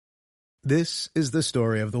This is the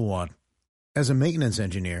story of the one. As a maintenance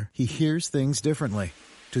engineer, he hears things differently.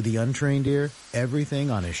 To the untrained ear,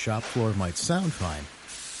 everything on his shop floor might sound fine,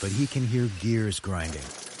 but he can hear gears grinding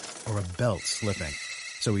or a belt slipping.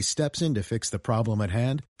 So he steps in to fix the problem at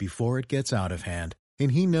hand before it gets out of hand.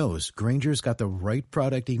 And he knows Grainger's got the right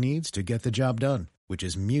product he needs to get the job done, which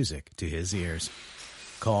is music to his ears.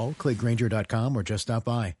 Call, click Grainger.com, or just stop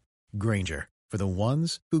by. Grainger, for the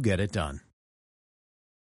ones who get it done.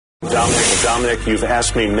 Dominic, you've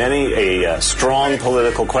asked me many a strong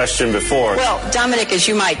political question before. Well, Dominic, as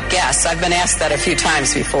you might guess, I've been asked that a few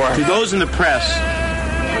times before. To those in the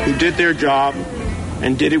press who did their job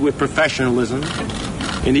and did it with professionalism,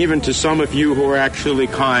 and even to some of you who are actually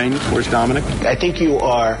kind, where's Dominic? I think you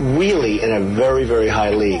are really in a very, very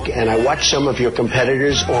high league. And I watch some of your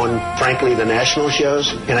competitors on, frankly, the national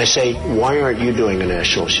shows, and I say, why aren't you doing a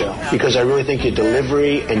national show? Because I really think your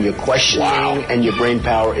delivery and your questioning and your brain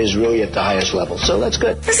power is really at the highest level. So that's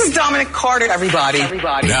good. This is Dominic Carter, everybody.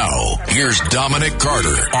 Now, here's Dominic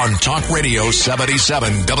Carter on Talk Radio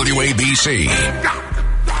 77 WABC.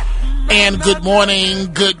 And good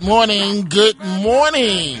morning, good morning, good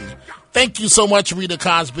morning. Thank you so much, Rita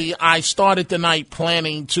Cosby. I started the night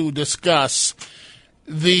planning to discuss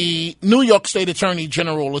the New York State Attorney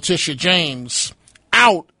General, Letitia James,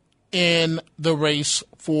 out in the race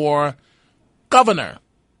for governor.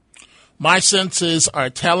 My senses are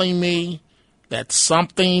telling me that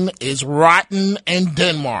something is rotten in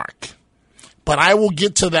Denmark. But I will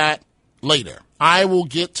get to that later.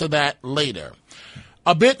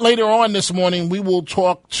 A bit later on this morning, we will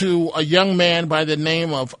talk to a young man by the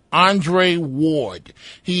name of Andre Ward.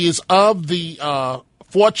 He is of the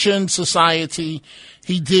Fortune Society.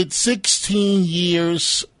 He did 16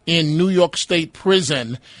 years in New York State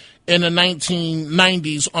prison in the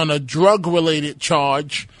 1990s on a drug-related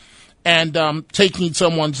charge and taking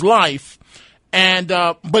someone's life.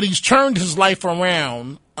 But he's turned his life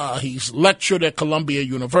around. He's lectured at Columbia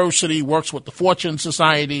University, works with the Fortune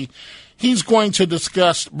Society. He's going to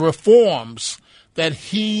discuss reforms that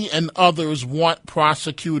he and others want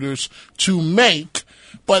prosecutors to make.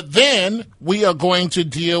 But then we are going to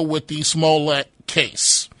deal with the Smollett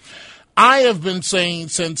case. I have been saying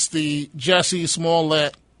since the Jussie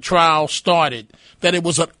Smollett trial started that it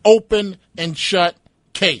was an open and shut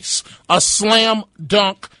case, a slam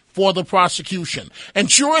dunk for the prosecution.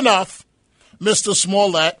 And sure enough, Mr.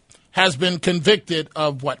 Smollett has been convicted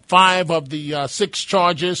of, 5 of the 6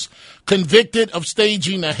 charges, convicted of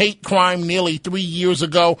staging a hate crime nearly 3 years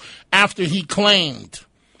ago after he claimed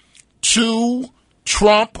 2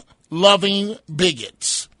 Trump-loving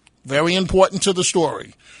bigots, very important to the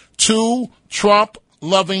story, 2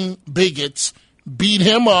 Trump-loving bigots beat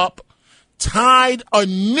him up, tied a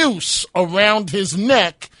noose around his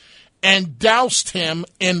neck, and doused him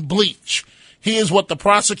in bleach. Here's what the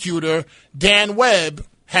prosecutor, Dan Webb,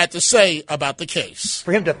 had to say about the case.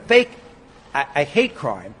 For him to fake a hate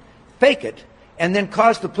crime, fake it, and then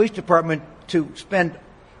cause the police department to spend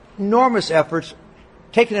enormous efforts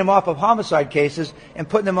taking him off of homicide cases and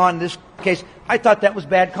putting them on this case, I thought that was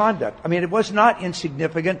bad conduct. I mean, it was not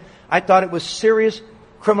insignificant. I thought it was serious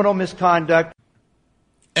criminal misconduct.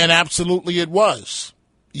 And absolutely it was.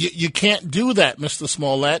 You can't do that, Mr.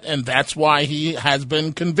 Smollett, and that's why he has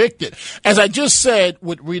been convicted. As I just said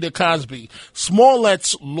with Rita Cosby,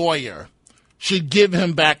 Smollett's lawyer should give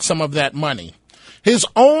him back some of that money. His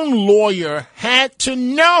own lawyer had to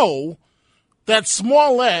know that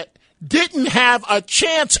Smollett didn't have a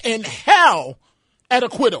chance in hell at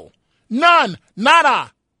acquittal. None.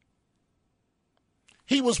 Nada.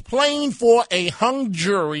 He was playing for a hung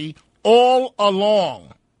jury all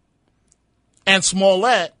along. And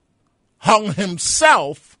Smollett hung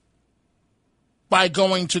himself by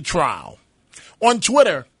going to trial. On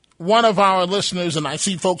Twitter, one of our listeners, and I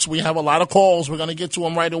see, folks, we have a lot of calls. We're going to get to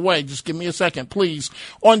them right away. Just give me a second, please.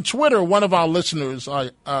 On Twitter, one of our listeners,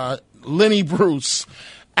 Lenny Bruce,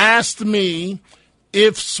 asked me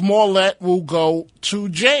if Smollett will go to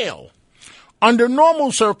jail. Under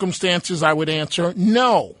normal circumstances, I would answer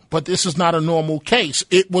no, but this is not a normal case.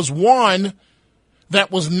 It was one that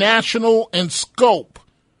was national in scope,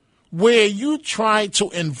 where you try to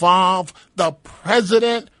involve the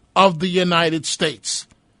President of the United States.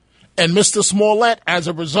 And Mr. Smollett, as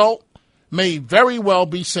a result, may very well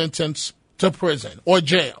be sentenced to prison or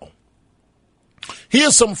jail.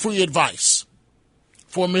 Here's some free advice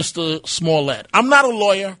for Mr. Smollett. I'm not a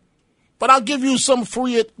lawyer, but I'll give you some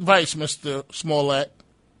free advice, Mr. Smollett.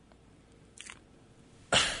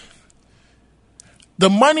 The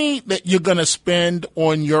money that you're going to spend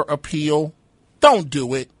on your appeal, don't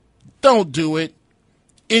do it. Don't do it.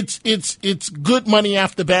 it's good money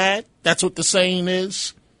after bad. That's what the saying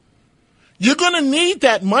is. You're going to need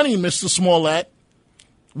that money, Mr. Smollett,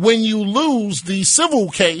 when you lose the civil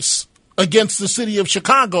case against the city of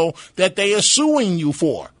Chicago that they are suing you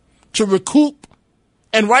for, to recoup,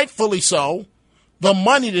 and rightfully so, the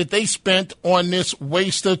money that they spent on this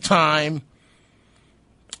waste of time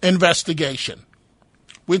investigation.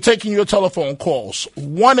 We're taking your telephone calls,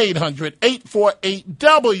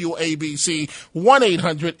 1-800-848-WABC,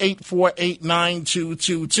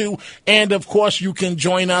 1-800-848-9222. And, of course, you can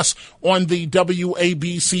join us on the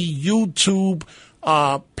WABC YouTube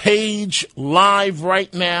page live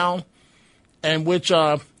right now, and which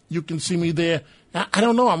you can see me there. I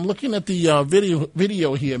don't know. I'm looking at the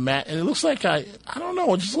video here, Matt, and it looks like I don't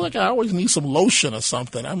know. It just looks like I always need some lotion or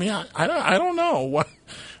something. I mean, I don't know what.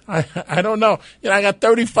 I don't know. You know, I got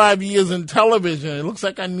 35 years in television. It looks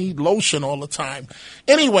like I need lotion all the time.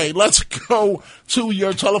 Anyway, let's go to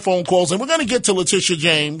your telephone calls, and we're going to get to Letitia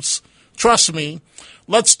James. Trust me.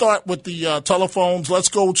 Let's start with the telephones. Let's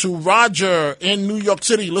go to Roger in New York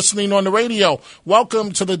City, listening on the radio.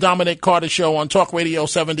 Welcome to the Dominic Carter Show on Talk Radio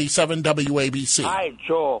 77 WABC. Hi,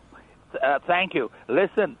 Joe. Thank you.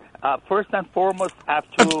 Listen, first and foremost, I have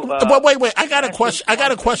to... wait. I got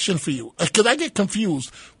a question for you, because I get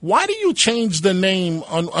confused. Why do you change the name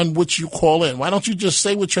on which you call in? Why don't you just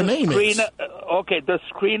say what your name is? Okay, the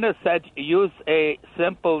screener said use a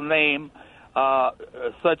simple name,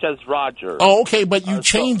 such as Roger. Oh, okay, but you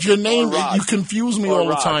change your name. You confuse me all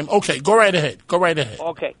the time. Okay, go right ahead.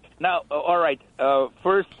 Okay. Now, all right.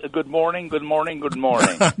 First, good morning. Good morning. Good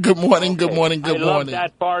morning. I love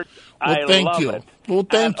that part. Well, thank you. It. Well,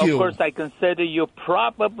 thank you. Of course, I consider you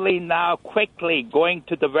probably now quickly going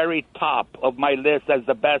to the very top of my list as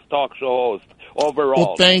the best talk show host overall.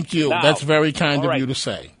 Well, thank you. Now, that's very kind of you to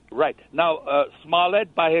say. Right. Now,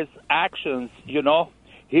 Smollett, by his actions,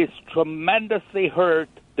 he's tremendously hurt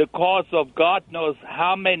the cause of God knows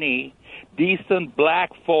how many decent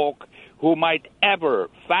black folk who might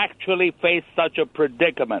ever factually face such a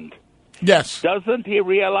predicament. Yes. Doesn't he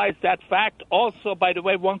realize that fact? Also, by the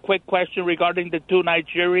way, one quick question regarding the two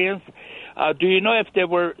Nigerians. Do you know if they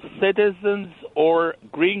were citizens or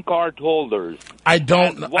green card holders? I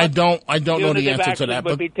don't know the answer to that.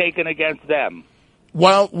 But would be taken against them?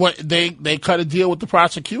 Well, they cut a deal with the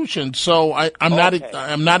prosecution, so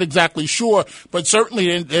I'm not exactly sure, but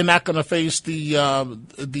certainly they're not going to face the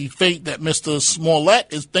fate that Mr.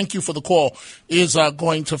 Smollett is. Thank you for the call. Is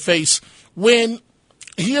going to face when.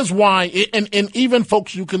 Here's why, and even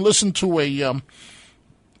folks, you can listen to a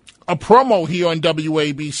promo here on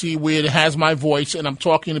WABC where it has my voice, and I'm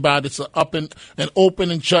talking about it's an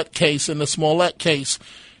open and shut case in the Smollett case.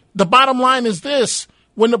 The bottom line is this.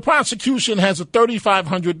 When the prosecution has a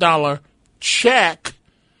 $3,500 check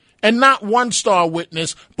and not one star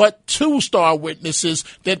witness, but 2 star witnesses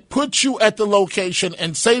that put you at the location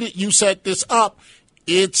and say that you set this up,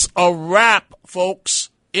 it's a wrap, folks.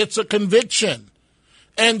 It's a conviction.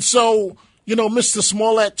 And so, Mr.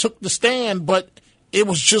 Smollett took the stand, but it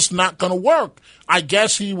was just not going to work. I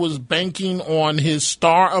guess he was banking on his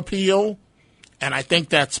star appeal. And I think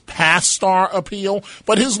that's past star appeal.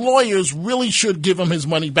 But his lawyers really should give him his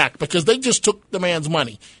money back because they just took the man's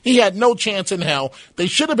money. He had no chance in hell. They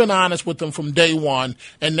should have been honest with him from day one.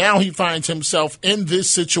 And now he finds himself in this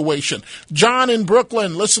situation. John in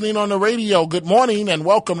Brooklyn, listening on the radio. Good morning and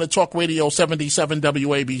welcome to Talk Radio 77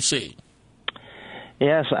 WABC.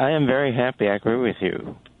 Yes, I am very happy. I agree with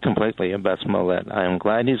you completely about Smollett. I am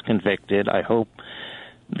glad he's convicted. I hope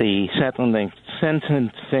the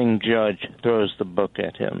sentencing judge throws the book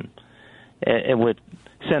at him. It would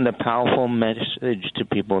send a powerful message to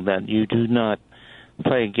people that you do not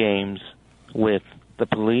play games with the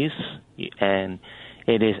police, and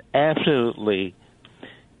it is absolutely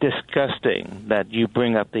disgusting that you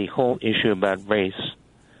bring up the whole issue about race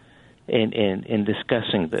in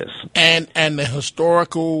discussing this. And the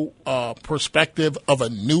historical perspective of a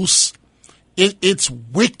noose, it's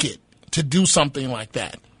wicked to do something like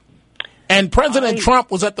that. And President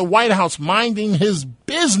Trump was at the White House minding his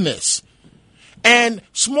business. And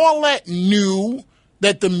Smollett knew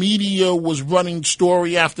that the media was running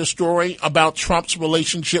story after story about Trump's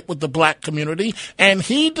relationship with the black community. And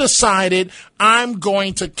he decided, I'm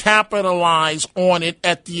going to capitalize on it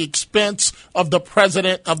at the expense of the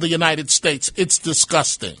President of the United States. It's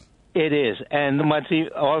disgusting. It is. And what's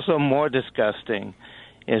also more disgusting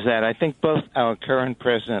is that I think both our current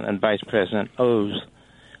president and vice president owes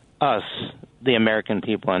us, the American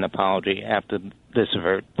people, an apology after this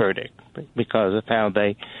verdict because of how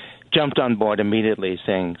they jumped on board immediately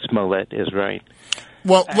saying Smollett is right.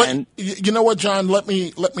 Well, you know what, John? Let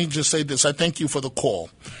me just say this. I thank you for the call.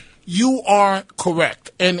 You are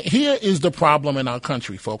correct. And here is the problem in our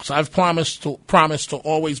country, folks. I've promised to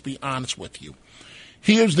always be honest with you.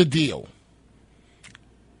 Here's the deal.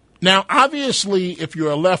 Now, obviously, if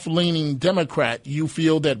you're a left-leaning Democrat, you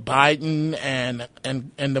feel that Biden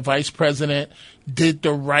and the vice president did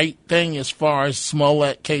the right thing as far as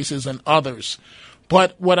Smollett cases and others.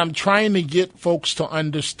 But what I'm trying to get folks to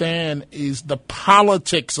understand is the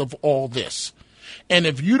politics of all this. And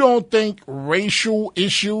if you don't think racial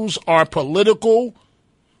issues are political,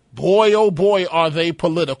 boy, oh boy, are they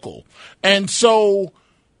political. And so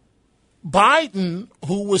Biden,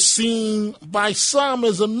 who was seen by some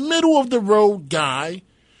as a middle-of-the-road guy,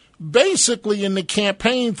 basically in the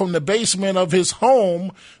campaign from the basement of his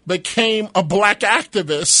home became a black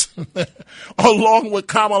activist along with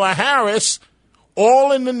Kamala Harris,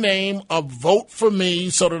 all in the name of vote for me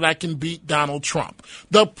so that I can beat Donald Trump.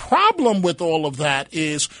 The problem with all of that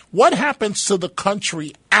is what happens to the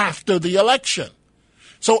country after the election.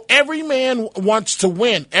 So every man wants to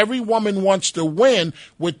win. Every woman wants to win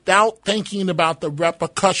without thinking about the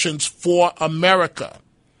repercussions for America.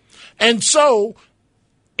 And so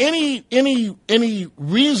any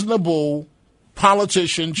reasonable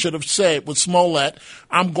politician should have said with Smollett,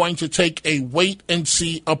 I'm going to take a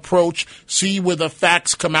wait-and-see approach, see where the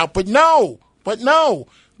facts come out. But no.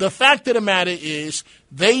 The fact of the matter is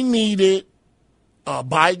they needed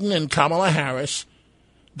Biden and Kamala Harris.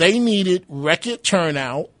 They needed record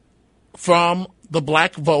turnout from the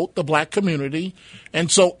black vote, the black community. And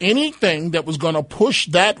so anything that was going to push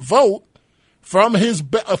that vote from his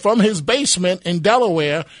basement in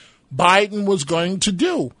Delaware, Biden was going to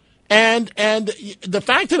do. And the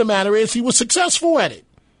fact of the matter is he was successful at it.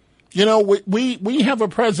 You know, we have a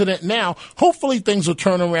president now. Hopefully things will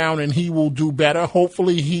turn around and he will do better.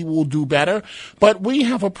 Hopefully he will do better. But we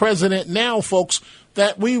have a president now, folks,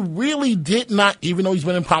 that we really did not, even though he's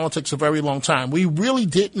been in politics a very long time, we really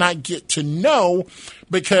did not get to know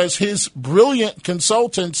because his brilliant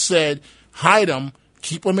consultants said, hide him,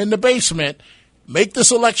 keep him in the basement, make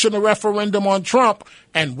this election a referendum on Trump,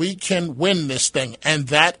 and we can win this thing. And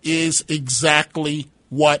that is exactly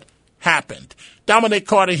what happened. Dominic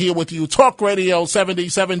Carter here with you. Talk Radio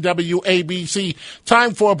 77 WABC.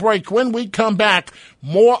 Time for a break. When we come back,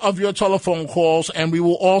 more of your telephone calls, and we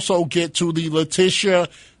will also get to the Letitia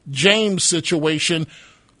James situation.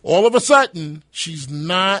 All of a sudden, she's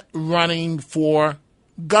not running for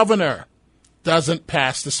governor. Doesn't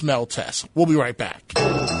pass the smell test. We'll be right back.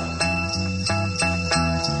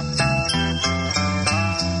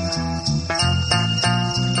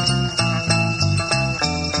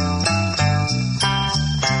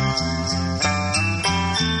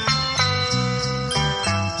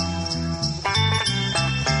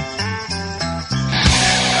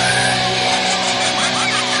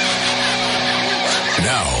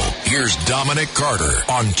 Here's Dominic Carter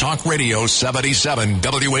on Talk Radio 77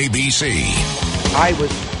 WABC. I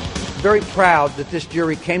was very proud that this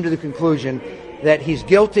jury came to the conclusion that he's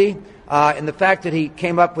guilty, and the fact that he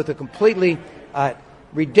came up with a completely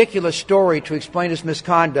ridiculous story to explain his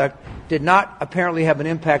misconduct did not apparently have an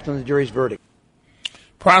impact on the jury's verdict.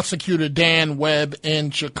 Prosecutor Dan Webb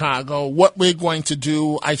in Chicago. What we're going to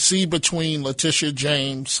do, I see between Letitia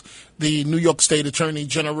James, the New York State Attorney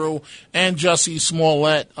General, and Jussie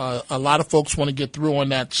Smollett, a lot of folks want to get through on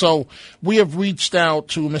that. So we have reached out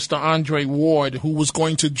to Mr. Andre Ward, who was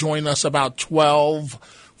going to join us about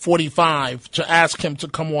 12:45 to ask him to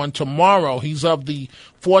come on tomorrow. He's of the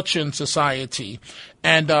Fortune Society.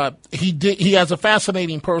 And he has a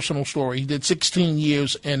fascinating personal story. He did 16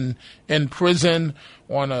 years in prison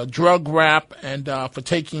on a drug rap and for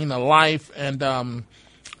taking a life. And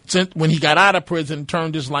when he got out of prison,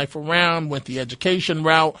 turned his life around, went the education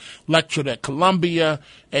route, lectured at Columbia,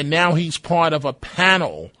 and now he's part of a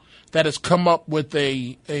panel that has come up with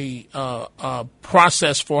a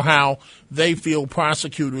process for how they feel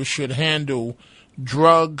prosecutors should handle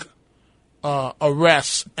drug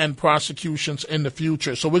arrests and prosecutions in the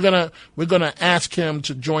future. So we're gonna ask him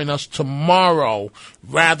to join us tomorrow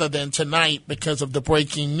rather than tonight because of the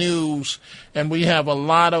breaking news. And we have a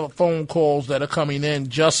lot of phone calls that are coming in.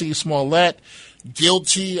 Jussie Smollett,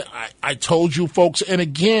 guilty. I told you folks, and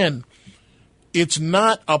again, it's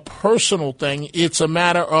not a personal thing. It's a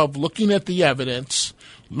matter of looking at the evidence,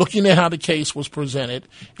 looking at how the case was presented,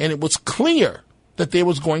 and it was clear that there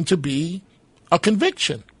was going to be a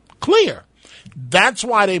conviction. Clear. That's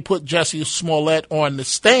why they put Jussie Smollett on the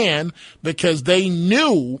stand, because they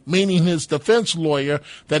knew, meaning his defense lawyer,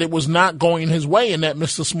 that it was not going his way and that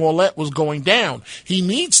Mr. Smollett was going down. He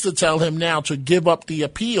needs to tell him now to give up the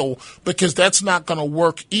appeal, because that's not going to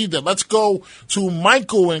work either. Let's go to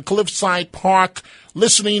Michael in Cliffside Park,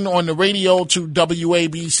 listening on the radio to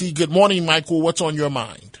WABC. Good morning, Michael. What's on your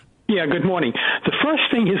mind? Yeah, good morning. The first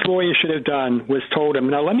thing his lawyer should have done was told him,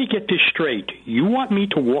 now let me get this straight. You want me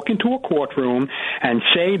to walk into a courtroom and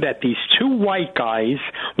say that these two white guys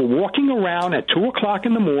were walking around at 2 o'clock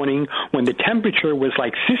in the morning when the temperature was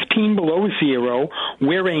like 15 below zero,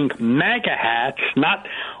 wearing MAGA hats, not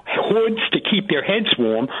hoods to keep their heads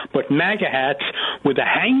warm, but MAGA hats with a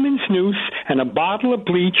hangman's noose and a bottle of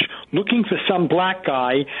bleach, looking for some black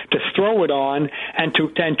guy to throw it on and to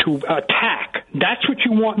attack. That's what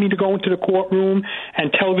you want me to go into the courtroom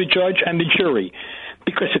and tell the judge and the jury.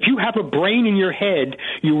 Because if you have a brain in your head,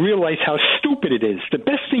 you realize how stupid it is. The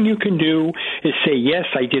best thing you can do is say, yes,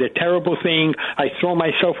 I did a terrible thing. I throw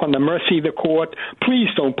myself on the mercy of the court. Please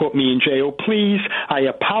don't put me in jail. Please. I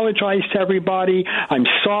apologize to everybody. I'm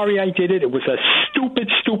sorry I did it. It was a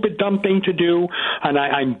stupid, dumb thing to do. And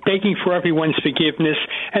I'm begging for everyone's forgiveness.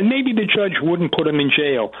 And maybe the judge wouldn't put him in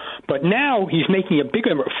jail. But now he's making a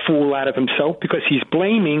bigger fool out of himself because he's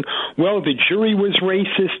blaming, well, the jury was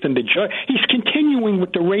racist and the judge. He's continuing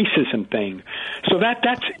with the racism thing. So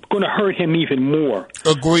that's going to hurt him even more.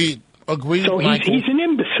 Agreed, so he's an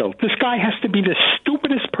imbecile. This guy has to be the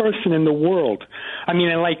stupidest person in the world. I mean,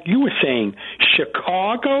 and like you were saying,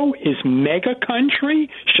 Chicago is mega country.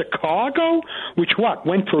 Chicago, which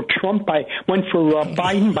went for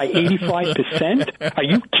Biden by 85%. Are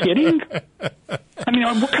you kidding? I mean,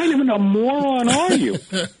 what kind of a moron are you?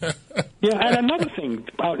 Yeah, and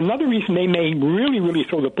another reason they may really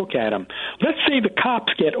throw the book at him. Let's say the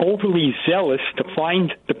cops get overly zealous to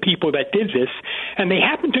find the people that did this, and they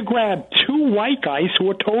happen to grab two white guys who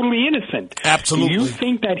are totally innocent. Absolutely. Do you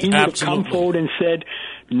think that he would have come forward and said,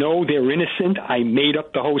 no, they're innocent, I made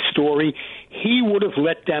up the whole story? He would have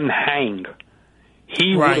let them hang.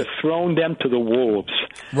 He would have thrown them to the wolves.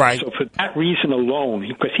 Right. So for that reason alone,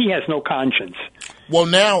 because he has no conscience. Well,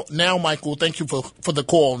 now, Michael, thank you for the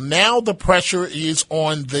call. Now the pressure is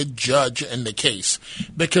on the judge in the case,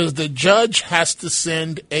 because the judge has to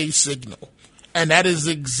send a signal. And that is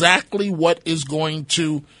exactly what is going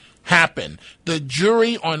to happen. The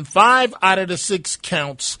jury on 5 out of the 6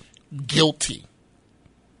 counts guilty.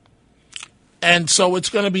 And so it's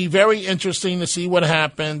going to be very interesting to see what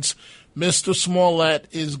happens. Mr. Smollett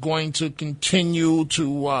is going to continue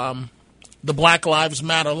to the Black Lives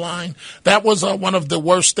Matter line. That was one of the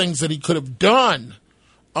worst things that he could have done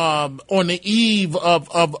on the eve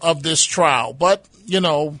of this trial. But,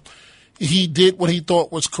 he did what he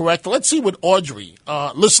thought was correct. Let's see what Audrey,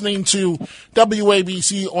 listening to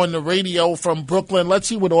WABC on the radio from Brooklyn, let's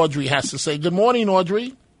see what Audrey has to say. Good morning,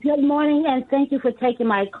 Audrey. Good morning, and thank you for taking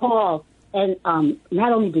my call. And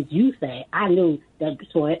not only did you say, I knew that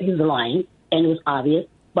he was lying, and it was obvious,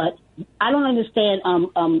 but I don't understand.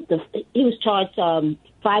 He was charged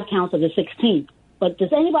 5 counts of the 16th. But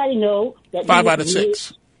does anybody know that 5 out of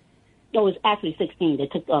 6? No, it was actually 16. They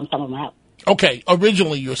took some of them out. Okay,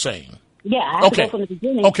 originally you're saying. Yeah, I have to go from the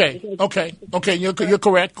beginning. Okay. You're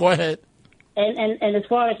correct. Go ahead. And as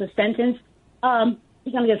far as the sentence,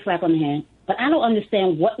 he's going to get a slap on the hand. But I don't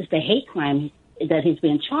understand what is the hate crime that he's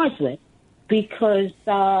being charged with, because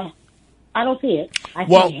I don't see it.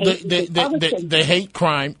 The hate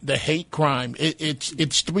crime.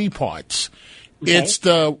 It's 3 parts. Okay.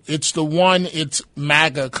 It's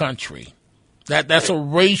MAGA country. That's a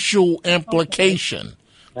racial implication. Okay.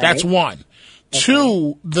 Right. That's one. Okay.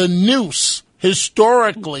 2, the noose.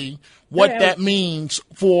 Historically, what that means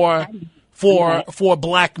for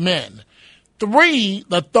black men. 3,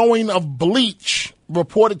 the throwing of bleach,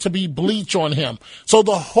 reported to be bleach on him. So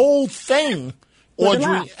the whole thing,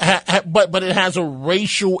 Audrey, but it has a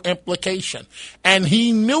racial implication, and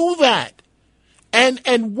he knew that.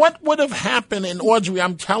 And what would have happened? And Audrey,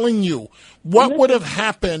 I'm telling you, what would have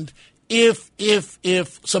happened if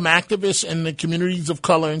some activists in the communities of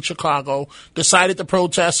color in Chicago decided to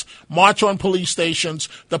protest, march on police stations,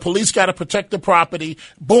 the police got to protect the property,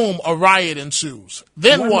 boom, a riot ensues.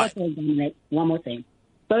 Then what? One more thing.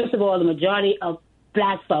 First of all, the majority of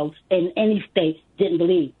black folks in any state didn't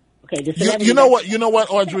believe. Okay, you know what,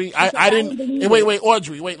 Audrey? I didn't. Wait,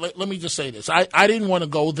 Audrey. Let me just say this. I didn't want to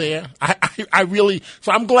go there. I really.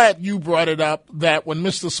 So I'm glad you brought it up. That when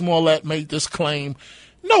Mr. Smollett made this claim,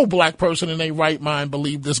 No black person in their right mind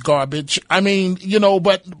believed this garbage. I mean,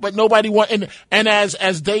 but nobody and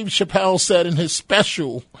as Dave Chappelle said in his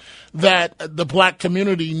special, that the black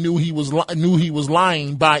community knew he was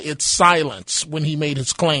lying by its silence when he made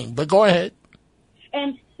his claim. But go ahead.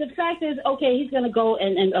 And the fact is, okay, he's going to go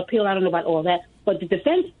and appeal. I don't know about all that, but the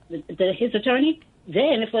defense, his attorney,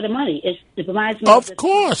 they're in it for the money. It reminds me of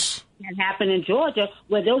course. That happened in Georgia,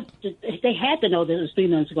 where they had to know that those 3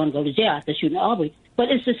 men were going to go to jail after shooting Aubrey. But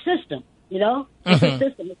it's the system, It's the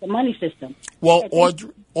system. It's the money system. Well,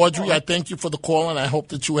 Audrey, I thank you for the call, and I hope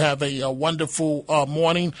that you have a wonderful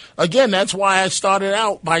morning. Again, that's why I started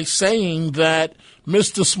out by saying that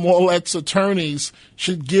Mr. Smollett's attorneys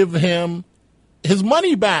should give him his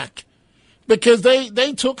money back, because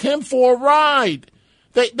they took him for a ride.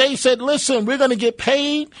 They said, listen, we're going to get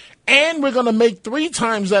paid, and we're going to make 3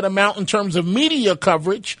 times that amount in terms of media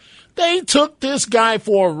coverage. They took this guy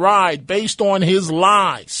for a ride based on his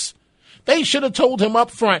lies. They should have told him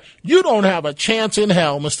up front, you don't have a chance in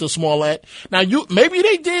hell, Mr. Smollett. Now, maybe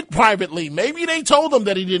they did privately. Maybe they told him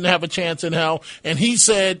that he didn't have a chance in hell, and he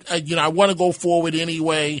said, I want to go forward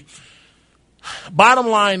anyway. Bottom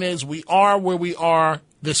line is, we are where we are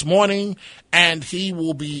this morning, and he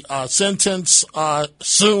will be sentenced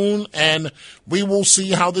soon, and we will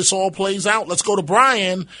see how this all plays out. Let's go to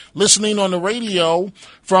Brian, listening on the radio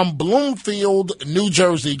from Bloomfield, New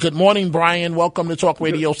Jersey. Good morning, Brian. Welcome to Talk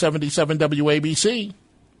Radio 77 WABC.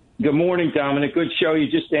 Good morning, Dominic. Good show.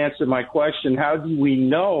 You just answered my question. How do we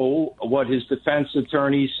know what his defense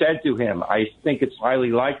attorney said to him? I think it's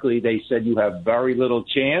highly likely they said you have very little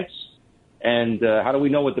chance. And how do we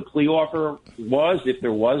know what the plea offer was, if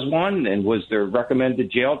there was one, and was there recommended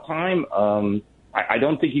jail time? I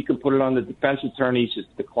don't think you can put it on the defense attorneys. It's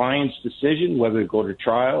the client's decision whether to go to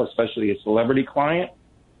trial, especially a celebrity client.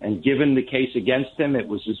 And given the case against him, it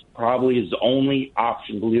was probably his only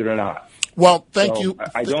option, believe it or not. Well, thank you.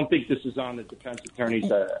 I don't think this is on the defense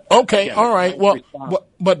attorneys. Okay, again, all right. Well,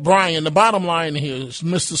 but Brian, the bottom line here is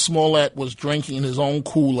Mr. Smollett was drinking his own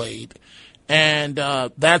Kool-Aid. And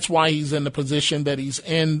that's why he's in the position that he's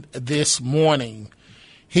in this morning.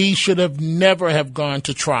 He should have never have gone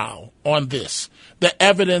to trial on this. The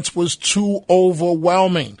evidence was too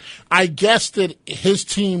overwhelming. I guess that his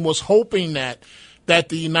team was hoping that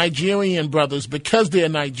the Nigerian brothers, because they're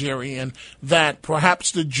Nigerian, that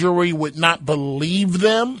perhaps the jury would not believe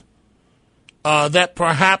them. That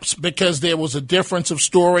perhaps because there was a difference of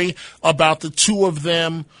story about the two of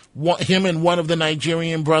them, him and one of the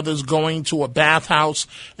Nigerian brothers going to a bathhouse,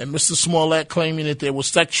 and Mr. Smollett claiming that there was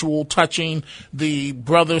sexual touching, the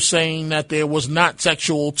brother saying that there was not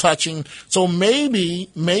sexual touching. So maybe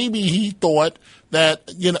he thought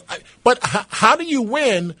that, but how do you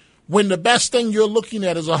win when the best thing you're looking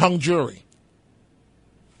at is a hung jury?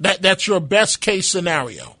 That's your best case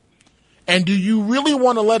scenario. And do you really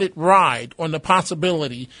want to let it ride on the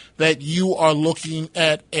possibility that you are looking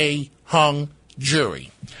at a hung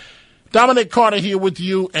jury? Dominic Carter here with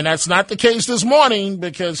you, and that's not the case this morning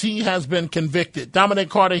because he has been convicted. Dominic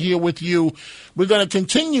Carter here with you. We're going to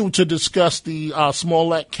continue to discuss the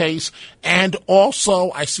Smollett case, and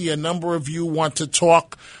also I see a number of you want to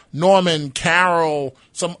talk, Norman, Carol,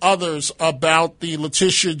 some others, about the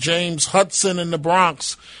Letitia James Hudson in the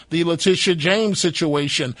Bronx, the Letitia James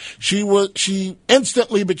situation. She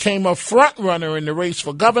instantly became a front runner in the race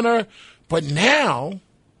for governor, but now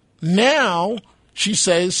she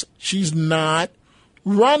says she's not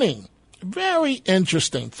running. Very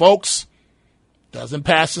interesting, folks. Doesn't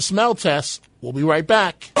pass the smell test. We'll be right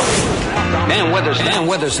back. And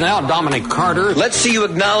with us now, Dominic Carter. Let's see you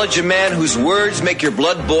acknowledge a man whose words make your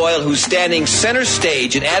blood boil, who's standing center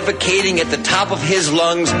stage and advocating at the top of his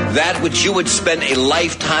lungs that which you would spend a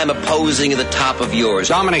lifetime opposing at the top of yours.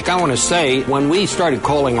 Dominic, I want to say, when we started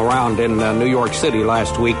calling around in New York City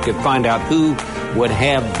last week to find out who would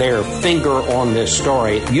have their finger on this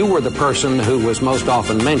story, you were the person who was most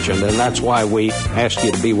often mentioned, and that's why we asked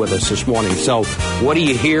you to be with us this morning. So what do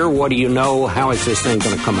you hear? What do you know? How is this thing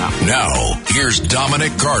going to come out? Now, here's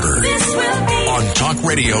Dominic Carter on Talk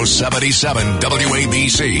Radio 77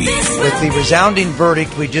 WABC. With the resounding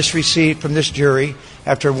verdict we just received from this jury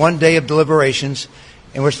after one day of deliberations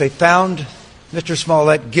in which they found Mr.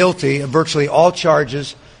 Smollett guilty of virtually all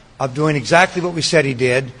charges of doing exactly what we said he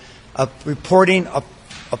did, of reporting a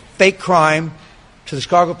fake crime to the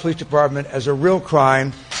Chicago Police Department as a real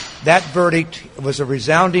crime, that verdict was a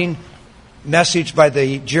resounding message by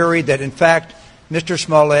the jury that, in fact, Mr.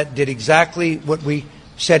 Smollett did exactly what we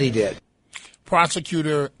said he did.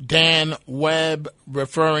 Prosecutor Dan Webb,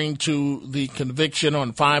 referring to the conviction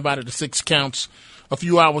on 5 out of the 6 counts a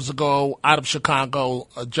few hours ago out of Chicago,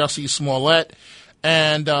 Jussie Smollett.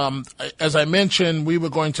 And as I mentioned, we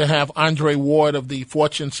were going to have Andre Ward of the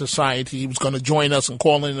Fortune Society. He was going to join us and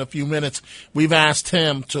call in a few minutes. We've asked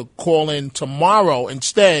him to call in tomorrow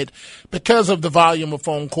instead because of the volume of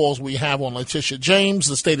phone calls we have on Letitia James,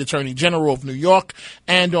 the State Attorney General of New York,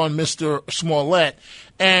 and on Mr. Smollett.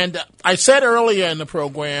 And I said earlier in the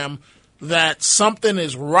program that something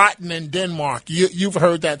is rotten in Denmark. You've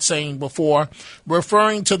heard that saying before,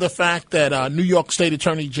 referring to the fact that New York State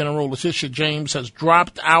Attorney General Letitia James has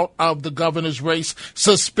dropped out of the governor's race,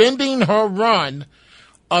 suspending her run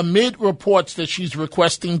amid reports that she's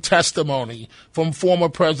requesting testimony from former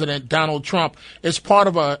President Donald Trump as part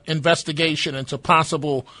of an investigation into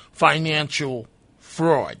possible financial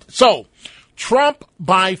fraud. So Trump,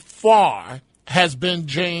 by far, has been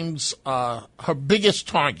James, her biggest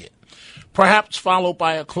target, perhaps followed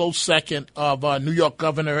by a close second of New York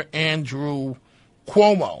Governor Andrew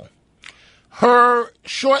Cuomo. Her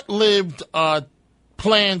short-lived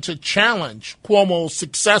plan to challenge Cuomo's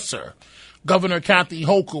successor, Governor Kathy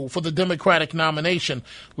Hochul, for the Democratic nomination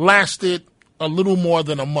lasted a little more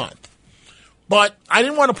than a month. But I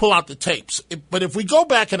didn't want to pull out the tapes. But if we go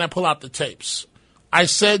back and I pull out the tapes, I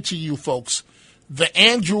said to you folks, the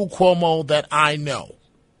Andrew Cuomo that I know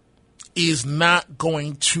is not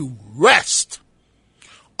going to rest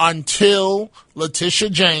until Letitia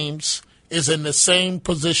James is in the same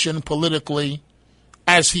position politically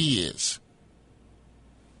as he is.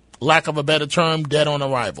 Lack of a better term, dead on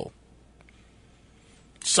arrival.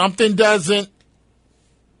 Something doesn't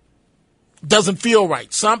feel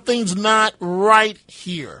right. Something's not right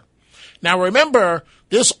here. Now remember,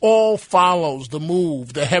 this all follows the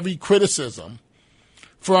move, the heavy criticism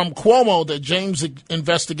from Cuomo that James'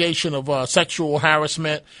 investigation of sexual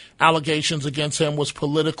harassment allegations against him was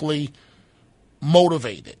politically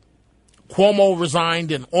motivated. Cuomo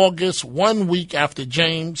resigned in August, 1 week after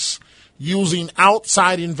James, using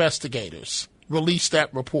outside investigators, released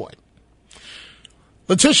that report.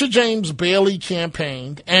 Letitia James barely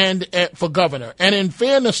campaigned for governor. And in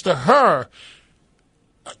fairness to her,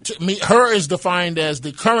 her is defined as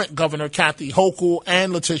the current governor, Kathy Hochul,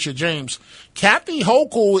 and Letitia James. Kathy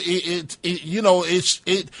Hochul,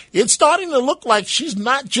 it's starting to look like she's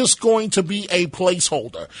not just going to be a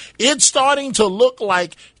placeholder. It's starting to look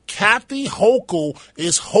like Kathy Hochul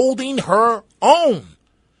is holding her own.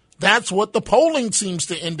 That's what the polling seems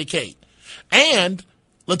to indicate. And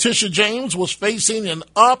Letitia James was facing an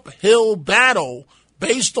uphill battle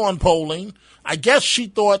based on polling. I guess she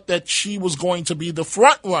thought that she was going to be the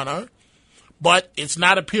front runner, but it's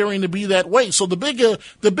not appearing to be that way. So the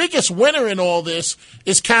biggest winner in all this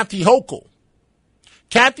is Kathy Hochul.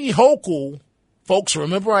 Kathy Hochul, folks,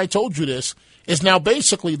 remember I told you this, is now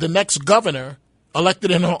basically the next governor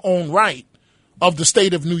elected in her own right of the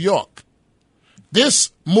state of New York.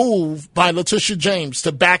 This move by Letitia James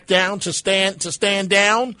to back down, to stand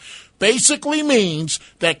down, basically means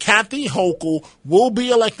that Kathy Hochul will be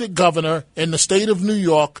elected governor in the state of New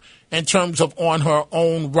York in terms of on her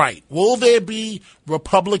own right. Will there be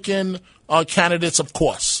Republican candidates? Of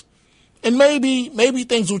course. And maybe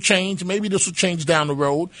things will change. Maybe this will change down the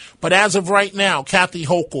road. But as of right now, Kathy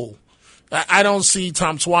Hochul. I don't see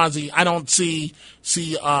Tom Suozzi. I don't see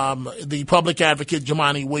the public advocate,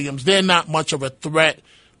 Jumaane Williams. They're not much of a threat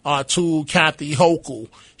to Kathy Hochul.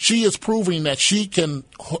 She is proving that she can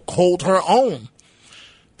hold her own.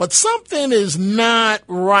 But something is not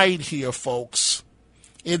right here, folks.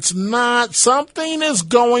 It's not. Something is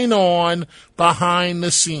going on behind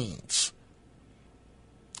the scenes.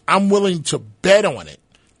 I'm willing to bet on it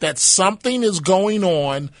that something is going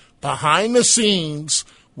on behind the scenes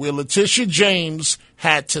where Letitia James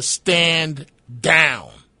had to stand down.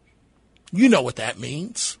 You know what that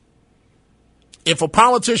means. If a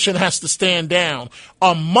politician has to stand down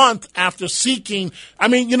a month after seeking,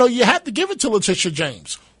 you had to give it to Letitia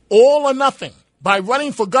James. All or nothing. By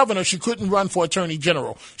running for governor, she couldn't run for attorney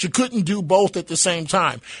general. She couldn't do both at the same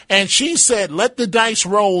time. And she said, let the dice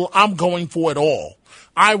roll. I'm going for it all.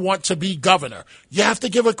 I want to be governor. You have to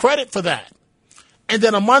give her credit for that. And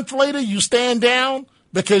then a month later, you stand down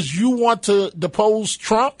because you want to depose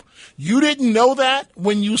Trump. You didn't know that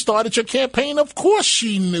when you started your campaign? Of course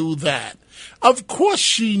she knew that. Of course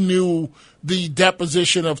she knew the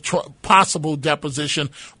deposition of possible deposition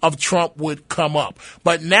of Trump would come up.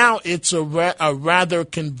 But now it's a rather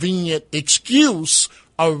convenient excuse,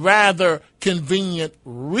 a rather convenient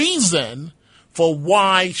reason for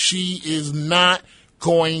why she is not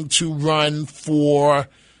going to run for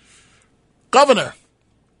governor.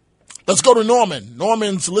 Let's go to Norman.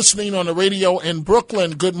 Norman's listening on the radio in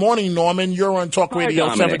Brooklyn. Good morning, Norman. You're on Talk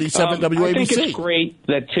Radio 77 WABC. I think it's great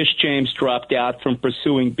that Tish James dropped out from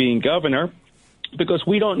pursuing being governor. because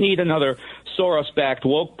we don't need another Soros-backed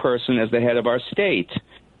woke person as the head of our state.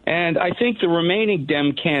 And I think the remaining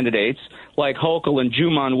Dem candidates, like Hochul and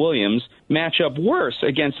Juman Williams, match up worse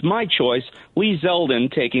against my choice, Lee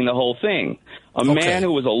Zeldin, taking the whole thing. A man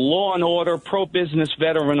who was a law and order, pro-business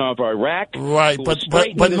veteran of Iraq. Right, but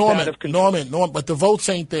Norman, but the votes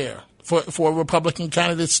ain't there for Republican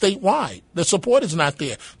candidates statewide. The support is not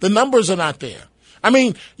there. The numbers are not there. I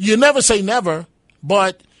mean, you never say never,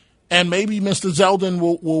 but, and maybe Mr. Zeldin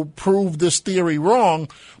will prove this theory wrong,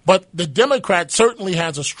 but the Democrat certainly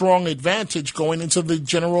has a strong advantage going into the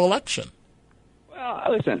general election.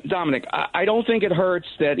 Well, listen, Dominic, I don't think it hurts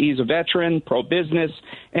that he's a veteran, pro-business,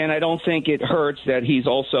 and I don't think it hurts that he's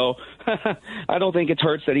also, I don't think it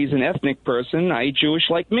hurts that he's an ethnic person, i.e. Jewish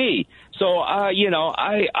like me. So, I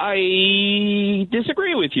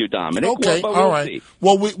disagree with you, Dominic. Okay, we'll all right. see.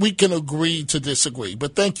 Well, we can agree to disagree,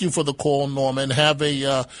 but thank you for the call, Norman. Have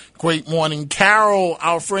a great morning. Carol,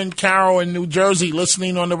 our friend Carol in New Jersey,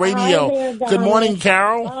 listening on the radio. Hi there, Good morning,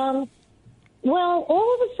 Carol. Well,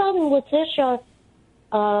 all of a sudden, Letitia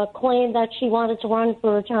claimed that she wanted to run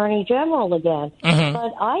for Attorney General again. Mm-hmm.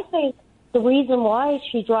 But I think the reason why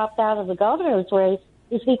she dropped out of the governor's race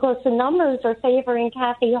is because the numbers are favoring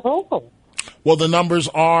Kathy Hochul. Well, the numbers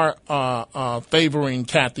are favoring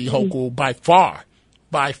Kathy Hochul by far.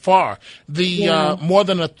 By far. More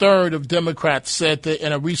than a third of Democrats said that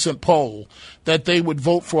in a recent poll that they would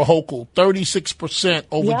vote for Hochul. 36%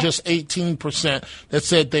 over just 18% that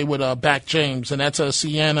said they would back James. And that's a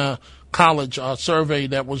Siena College survey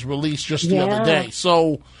that was released just the other day.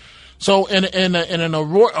 So in a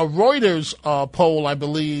Reuters poll, I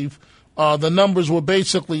believe, the numbers were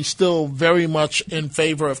basically still very much in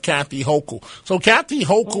favor of Kathy Hochul. So Kathy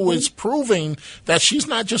Hochul is proving that she's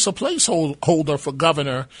not just a placeholder for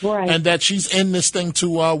governor, and that she's in this thing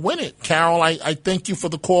to win it. Carol, I thank you for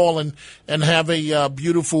the call and have a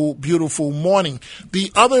beautiful, beautiful morning.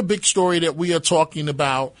 The other big story that we are talking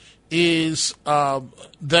about is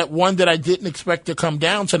that one that I didn't expect to come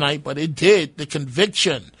down tonight, but it did, the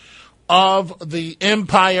conviction of the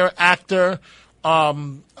Empire actor,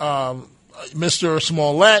 Mr.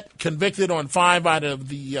 Smollett, convicted on 5 out of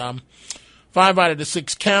the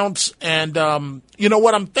 6 counts. And you know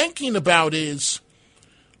what I'm thinking about is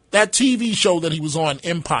that TV show that he was on,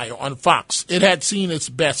 Empire, on Fox. It had seen its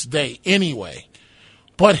best day anyway.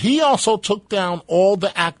 But he also took down all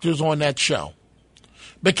the actors on that show,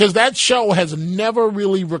 because that show has never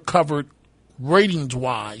really recovered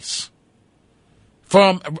ratings-wise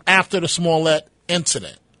from after the Smollett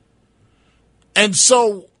incident. And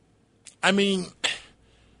so, I mean,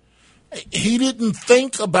 he didn't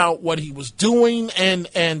think about what he was doing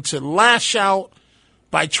and to lash out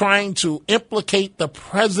by trying to implicate the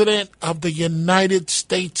President of the United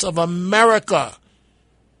States of America.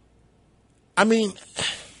 I mean,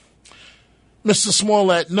 Mr.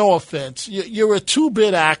 Smollett, no offense, you're a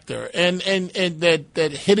 2-bit actor and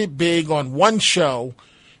that hit it big on one show,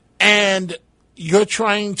 and you're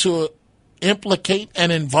trying to implicate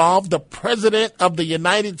and involve the President of the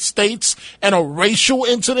United States in a racial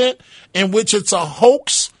incident in which it's a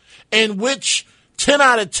hoax, in which 10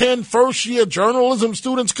 out of 10 first-year journalism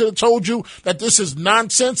students could have told you that this is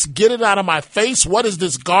nonsense, get it out of my face, what is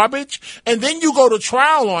this garbage? And then you go to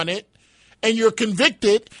trial on it, and you're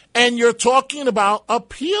convicted, and you're talking about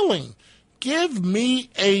appealing. Give me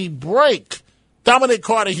a break. Dominic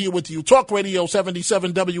Carter here with you. Talk Radio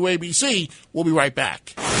 77 WABC. We'll be right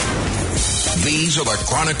back. These are the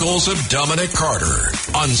Chronicles of Dominic Carter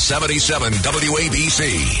on 77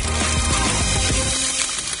 WABC.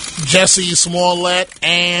 Jesse Smollett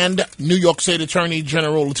and New York State Attorney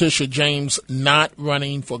General Letitia James not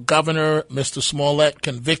running for governor. Mr. Smollett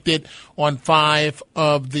convicted on 5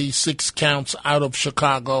 of the 6 counts out of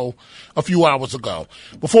Chicago a few hours ago.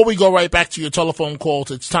 Before we go right back to your telephone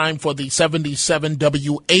calls, it's time for the 77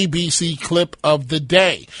 WABC clip of the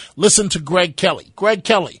day. Listen to Greg Kelly. Greg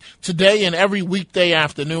Kelly, today and every weekday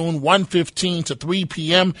afternoon, 1:15 to 3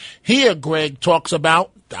 p.m. Here, Greg talks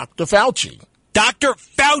about Dr. Fauci. Dr.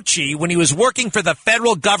 Fauci, when he was working for the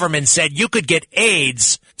federal government, said you could get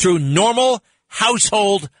AIDS through normal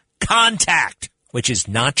household contact, which is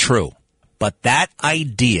not true. But that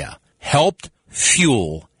idea helped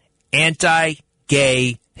fuel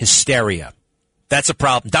anti-gay hysteria. That's a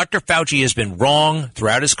problem. Dr. Fauci has been wrong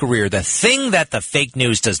throughout his career. The thing that the fake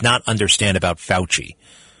news does not understand about Fauci,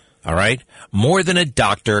 all right, more than a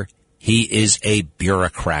doctor, he is a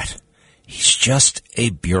bureaucrat. He's just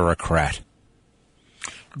a bureaucrat.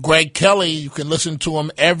 Greg Kelly, you can listen to him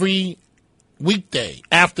every weekday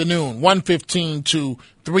afternoon, 1:15 to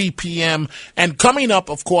 3 p.m. And coming up,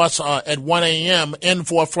 of course, at 1 a.m., in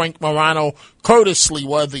for Frank Morano, Curtis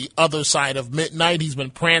Sliwa, the other side of midnight. He's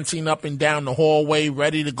been prancing up and down the hallway,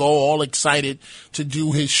 ready to go, all excited to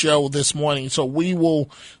do his show this morning. So we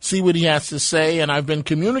will see what he has to say. And I've been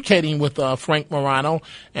communicating with Frank Morano,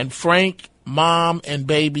 and Frank, Mom, and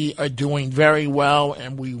baby are doing very well,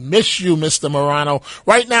 and we miss you, Mr. Morano.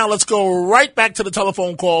 Right now, let's go right back to the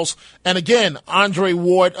telephone calls. And again, Andre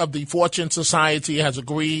Ward of the Fortune Society has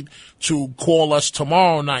agreed to call us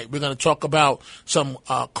tomorrow night. We're going to talk about some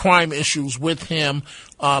crime issues with him,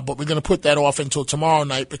 but we're going to put that off until tomorrow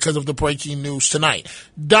night because of the breaking news tonight.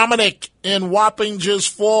 Dominic in Wappingers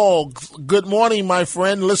Falls. Good morning, my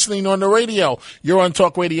friend, listening on the radio. You're on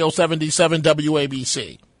Talk Radio 77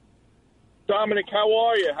 WABC. Dominic, how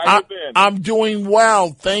are you? How you been? I'm doing well,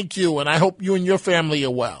 thank you, and I hope you and your family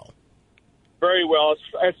are well. Very well.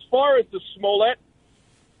 As far as the Smollett,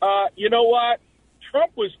 you know what?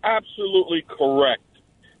 Trump was absolutely correct.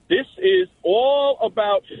 This is all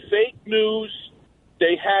about fake news.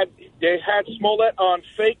 They had Smollett on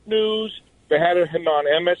fake news. They had him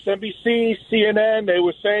on MSNBC, CNN. They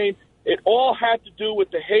were saying it all had to do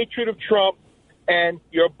with the hatred of Trump. And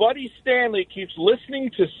your buddy Stanley keeps listening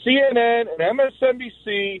to CNN and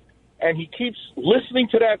MSNBC, and he keeps listening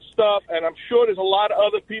to that stuff, and I'm sure there's a lot of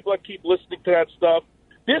other people that keep listening to that stuff.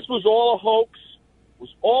 This was all a hoax. It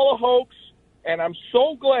was all a hoax, and I'm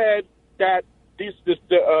so glad that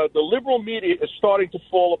the liberal media is starting to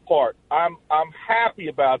fall apart. I'm happy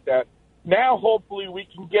about that. Now, hopefully, we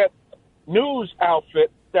can get news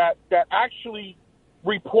outfit that actually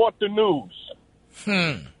report the news.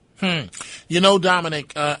 You know,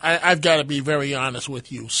 Dominic, I've got to be very honest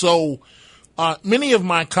with you. So many of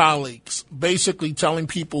my colleagues basically telling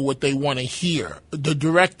people what they want to hear, the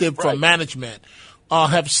directive from management,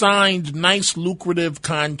 have signed nice, lucrative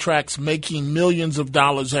contracts making millions of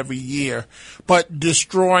dollars every year, but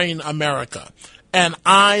destroying America. And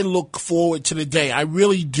I look forward to the day, I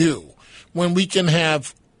really do, when we can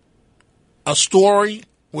have a story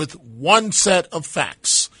with one set of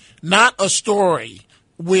facts, not a story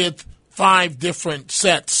with 5 different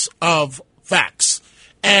sets of facts.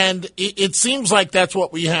 And it seems like that's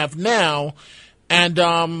what we have now. And,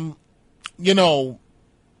 you know,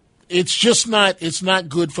 it's just not, it's not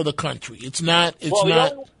good for the country. It's not.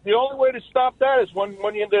 The only way to stop that is when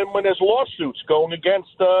there's lawsuits going against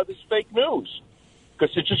this fake news,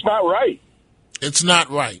 because it's just not right. It's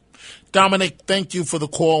not right. Dominic, thank you for the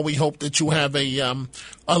call. We hope that you have a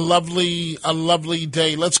lovely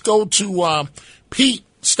day. Let's go to Pete,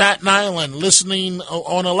 Staten Island, listening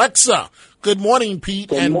on Alexa. Good morning,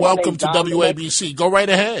 Pete, and welcome to WABC. Go right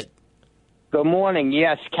ahead. Good morning.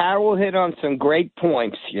 Yes, Carol hit on some great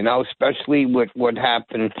points, you know, especially with what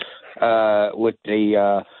happened with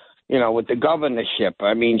the governorship.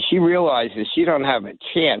 I mean, she realizes she don't have a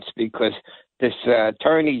chance because this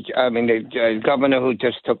the governor who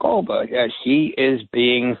just took over, she is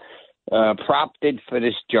being prompted for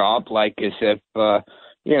this job like as if,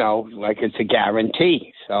 like it's a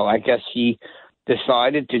guarantee. So I guess she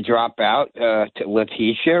decided to drop out to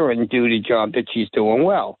Letitia and do the job that she's doing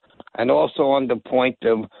well. And also on the point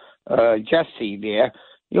of Jesse there,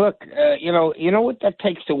 look, you know what that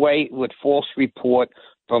takes away with false report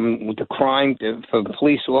from the crime from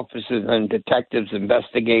police officers and detectives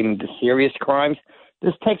investigating the serious crimes.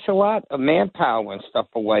 This takes a lot of manpower and stuff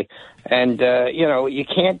away. And, you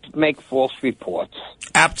can't make false reports.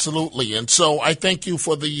 Absolutely. And so I thank you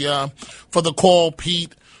for the call,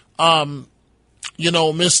 Pete.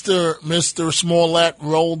 Mr. Smollett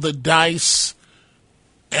rolled the dice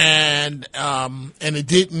and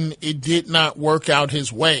it did not work out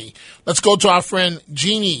his way. Let's go to our friend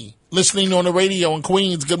Jeannie, listening on the radio in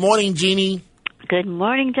Queens. Good morning, Jeannie. Good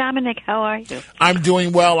morning, Dominic. How are you? I'm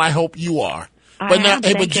doing well. I hope you are. But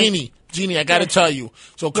Jeannie, I got to tell you.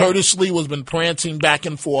 So Curtis Lee has been prancing back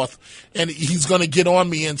and forth, and he's going to get on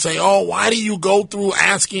me and say, "Oh, why do you go through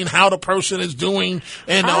asking how the person is doing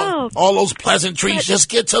and all those pleasantries? Just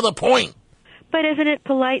get to the point." But isn't it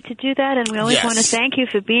polite to do that? And we always want to thank you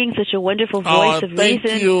for being such a wonderful voice of reason.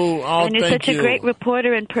 Thank you. And you're such a great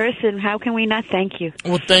reporter in person. How can we not thank you?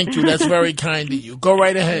 Well, thank you. That's very kind of you. Go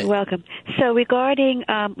right ahead. You're welcome. So regarding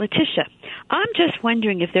Letitia, I'm just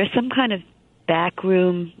wondering if there's some kind of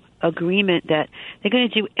backroom agreement that they're going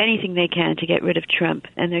to do anything they can to get rid of Trump,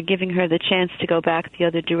 and they're giving her the chance to go back the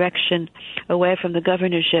other direction, away from the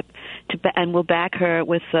governorship, and will back her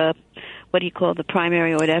with the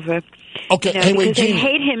primary or whatever. Okay, hey, wait, because Jeannie. they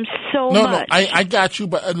hate him so No, much. I got you,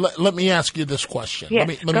 but let me ask you this question. Yes,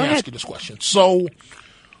 let me ask you this question. So,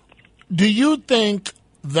 do you think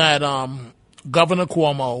that Governor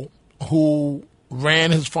Cuomo, who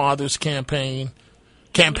ran his father's campaigns,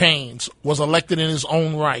 was elected in his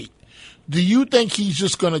own right. Do you think he's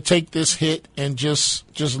just going to take this hit and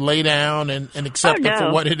just lay down and accept it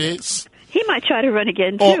for what it is? He might try to run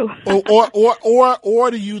again too.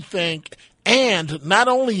 Or do you think? And not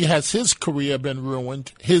only has his career been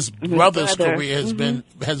ruined, his brother's career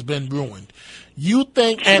has been ruined. You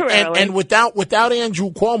think? And without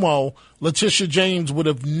Andrew Cuomo, Letitia James would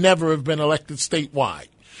have never have been elected statewide.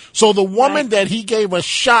 So the woman that he gave a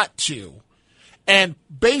shot to, and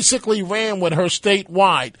basically ran with her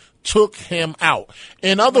statewide, took him out.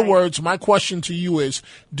 In other words, my question to you is,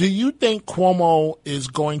 do you think Cuomo is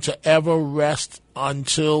going to ever rest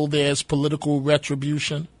until there's political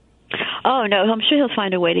retribution? Oh, no, I'm sure he'll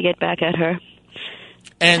find a way to get back at her.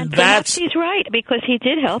 And perhaps he's right, because he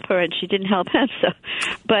did help her and she didn't help him. So,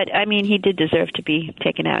 but, I mean, he did deserve to be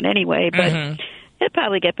taken out anyway, but he'll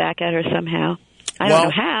probably get back at her somehow. I don't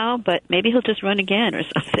know how, but maybe he'll just run again or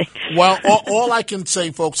something. Well, all I can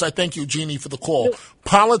say, folks, I thank you, Jeannie, for the call.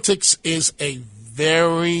 Politics is a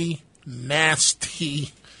very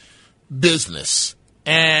nasty business.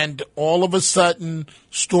 And all of a sudden,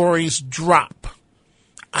 stories drop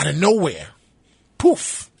out of nowhere.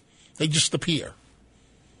 Poof. They just appear.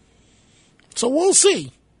 So we'll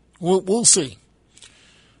see. We'll see.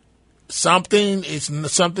 Something's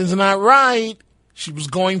not right. She was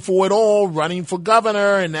going for it all, running for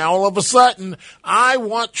governor, and now all of a sudden, I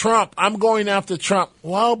want Trump. I'm going after Trump.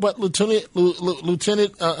 Well, but Lieutenant,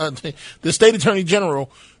 the state attorney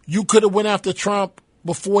general, you could have went after Trump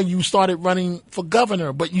before you started running for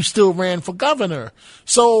governor, but you still ran for governor.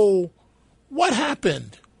 So what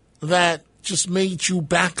happened that just made you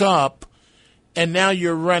back up? And now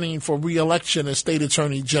you're running for re-election as state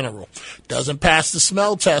attorney general. Doesn't pass the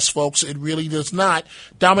smell test, folks. It really does not.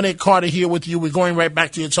 Dominic Carter here with you. We're going right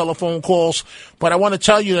back to your telephone calls. But I want to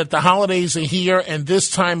tell you that the holidays are here, and this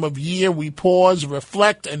time of year we pause,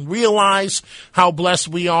 reflect, and realize how blessed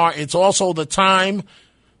we are. It's also the time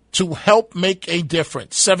to help make a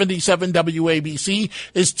difference. 77 WABC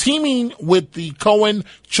is teaming with the Cohen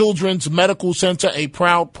Children's Medical Center, a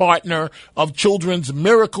proud partner of Children's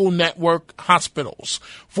Miracle Network Hospitals,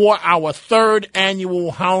 for our third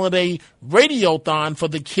annual holiday radiothon for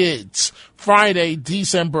the kids, Friday,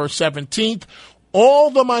 December 17th. All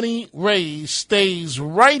the money raised stays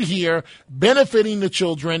right here, benefiting the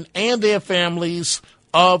children and their families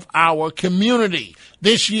of our community.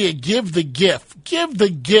 This year, give the gift. Give the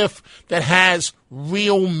gift that has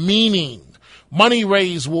real meaning. Money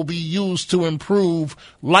raised will be used to improve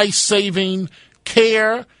life-saving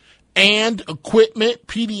care and equipment,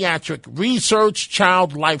 pediatric research,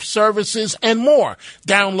 child life services, and more.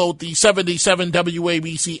 Download the 77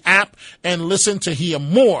 WABC app and listen to hear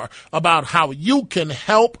more about how you can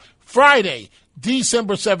help. Friday,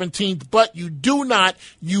 December 17th, but you do not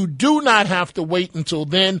have to wait until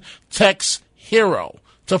then. Text HERO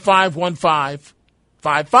to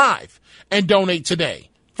 51555 and donate today.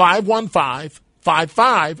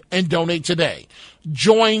 51555 and donate today.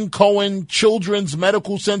 Join Cohen Children's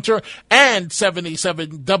Medical Center and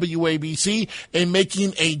 77 WABC in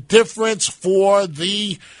making a difference for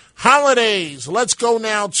the holidays. Let's go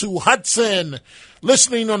now to Hudson,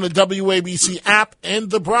 listening on the WABC app in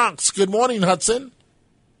the Bronx. Good morning, Hudson.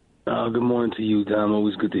 Good morning to you, Dom.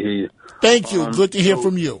 Always good to hear you. Thank you. Good to hear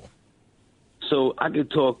from you. So I could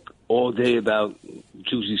talk all day about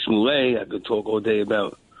Jussie Smollett. I could talk all day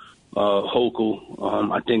about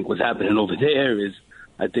Hochul. I think what's happening over there is,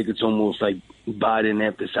 I think it's almost like Biden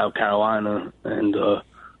after South Carolina, and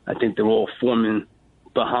I think they're all forming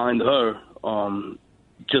behind her,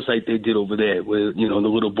 just like they did over there, where, you know, the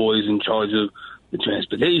little boys in charge of the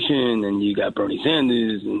transportation, and you got Bernie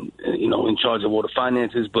Sanders, and you know, in charge of all the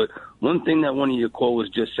finances. But one thing that one of your callers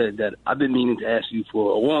just said that I've been meaning to ask you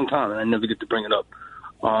for a long time, and I never get to bring it up.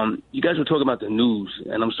 You guys were talking about the news,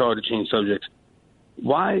 and I'm sorry to change subjects.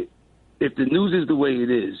 Why, if the news is the way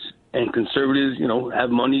it is, and conservatives, you know, have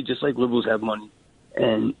money just like liberals have money,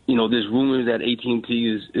 and, you know, there's rumors that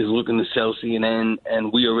AT&T is looking to sell CNN,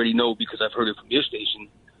 and we already know, because I've heard it from your station,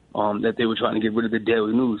 that they were trying to get rid of the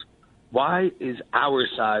Daily News. Why is our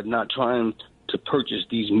side not trying to purchase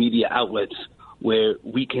these media outlets where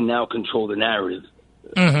we can now control the narrative?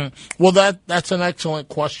 Mm-hmm. Well, that's an excellent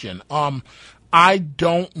question. I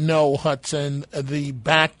don't know, Hudson, the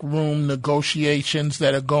backroom negotiations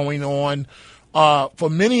that are going on. For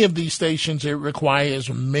many of these stations, it requires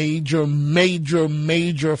major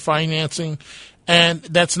financing. And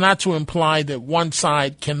that's not to imply that one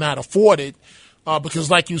side cannot afford it, because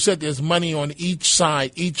like you said, there's money on each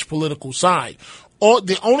side, each political side.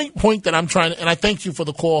 the only point that I'm trying to, and I thank you for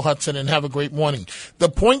the call, Hudson, and have a great morning. The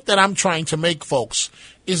point that I'm trying to make, folks,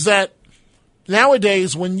 is that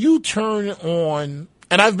nowadays when you turn on,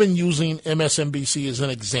 and I've been using MSNBC as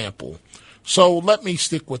an example, so let me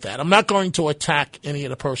stick with that. I'm not going to attack any of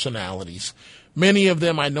the personalities. Many of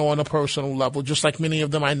them I know on a personal level, just like many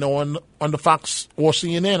of them I know on the Fox or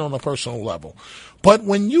CNN on a personal level. But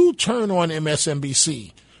when you turn on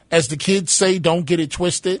MSNBC, as the kids say, don't get it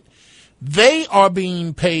twisted, they are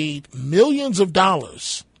being paid millions of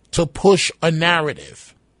dollars to push a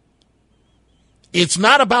narrative. It's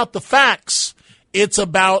not about the facts. It's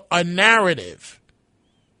about a narrative.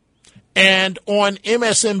 And on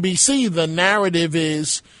MSNBC, the narrative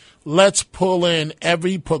is, let's pull in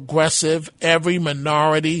every progressive, every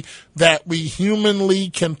minority that we humanly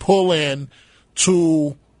can pull in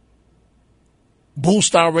to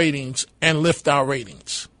boost our ratings and lift our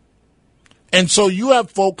ratings. And so you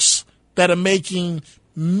have folks that are making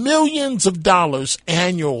millions of dollars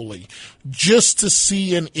annually just to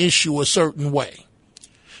see an issue a certain way.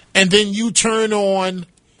 And then you turn on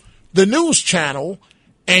the news channel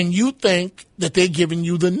and you think that they're giving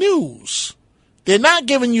you the news. They're not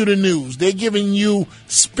giving you the news. They're giving you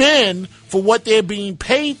spin for what they're being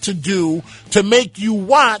paid to do, to make you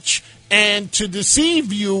watch and to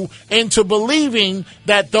deceive you into believing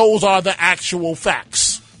that those are the actual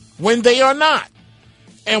facts when they are not.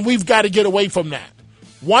 And we've got to get away from that.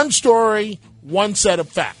 One story, one set of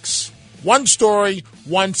facts. One story,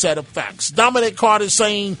 one set of facts. Dominic Carter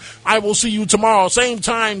saying, I will see you tomorrow. Same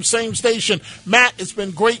time, same station. Matt, it's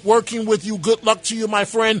been great working with you. Good luck to you, my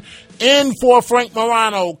friend. In for Frank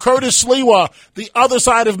Morano, Curtis Sliwa, the other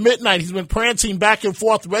side of midnight. He's been prancing back and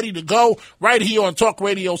forth, ready to go, right here on Talk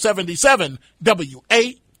Radio 77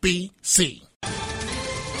 WABC.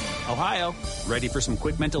 Ohio, ready for some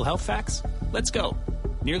quick mental health facts? Let's go.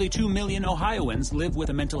 Nearly 2 million Ohioans live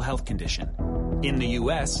with a mental health condition. In the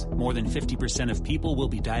U.S., more than 50% of people will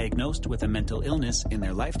be diagnosed with a mental illness in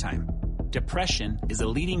their lifetime. Depression is a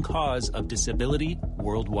leading cause of disability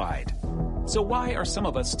worldwide. So why are some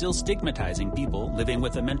of us still stigmatizing people living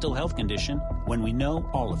with a mental health condition when we know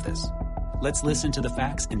all of this? Let's listen to the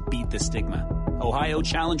facts and beat the stigma. Ohio,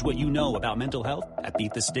 challenge what you know about mental health at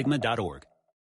beatthestigma.org.